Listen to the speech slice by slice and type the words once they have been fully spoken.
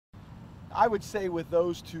I would say with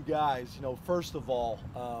those two guys, you know, first of all,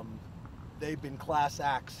 they've been class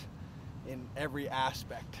acts in every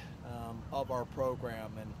aspect of our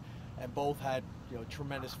program, and both had, you know,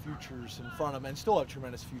 tremendous futures in front of them, and still have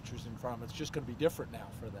tremendous futures in front of them. It's just going to be different now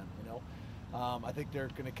for them, you know. I think they're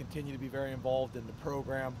going to continue to be very involved in the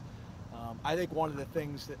program. I think one of the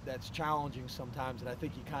things that's challenging sometimes, and I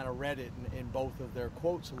think you kind of read it in both of their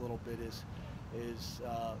quotes a little bit, is you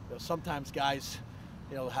know, sometimes guys,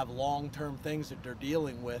 you know, have long-term things that they're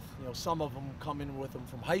dealing with. You know, some of them come in with them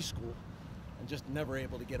from high school and just never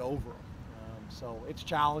able to get over them. So it's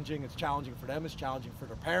challenging. It's challenging for them. It's challenging for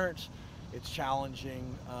their parents. It's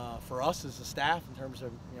challenging for us as a staff in terms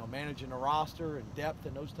of, you know, managing a roster and depth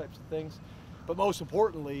and those types of things. But most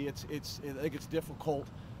importantly, I think it's difficult.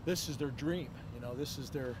 This is their dream. You know, this is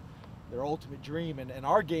their ultimate dream. And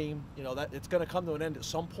our game, you know, that it's going to come to an end at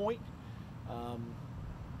some point.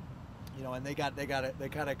 You know, and they got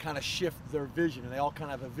to kind of shift their vision, and they all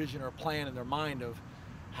kind of have a vision or a plan in their mind of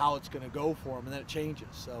how it's going to go for them, and then it changes.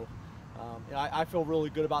 So, you know, I feel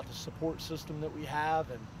really good about the support system that we have,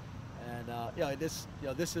 and you know,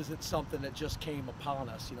 this isn't something that just came upon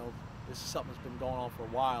us. You know, this is something that's been going on for a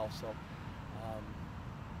while. So,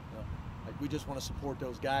 you know, like, we just want to support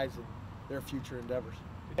those guys and their future endeavors.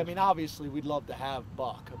 I mean, obviously, we'd love to have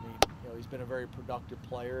Buck. I mean, you know, he's been a very productive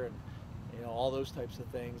player, and you know, all those types of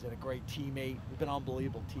things, and a great teammate. He's been an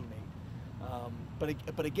unbelievable teammate.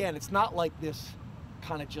 But again, it's not like this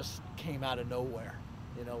kind of just came out of nowhere,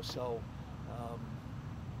 you know. So,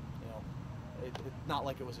 you know, it's not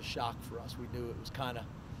like it was a shock for us. We knew it was kind of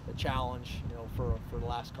a challenge, you know, for the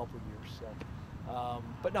last couple of years. So,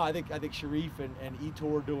 but no, I think Sharif and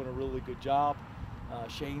Etor are doing a really good job.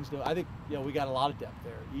 Shane's doing. I think, you know, we got a lot of depth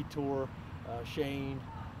there. Etor, Shane,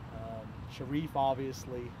 Sharif,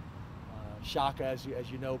 obviously. Shaka, as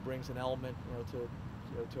you know, brings an element, you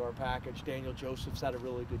know, to our package. Daniel Joseph's had a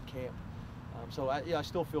really good camp. So I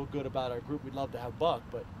still feel good about our group. We'd love to have Buck,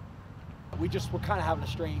 but we're kind of having a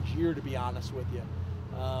strange year, to be honest with you.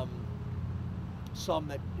 Some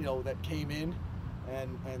that, you know, that came in,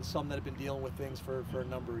 and some that have been dealing with things for a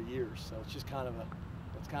number of years. So it's just kind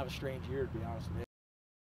of a strange year, to be honest with you.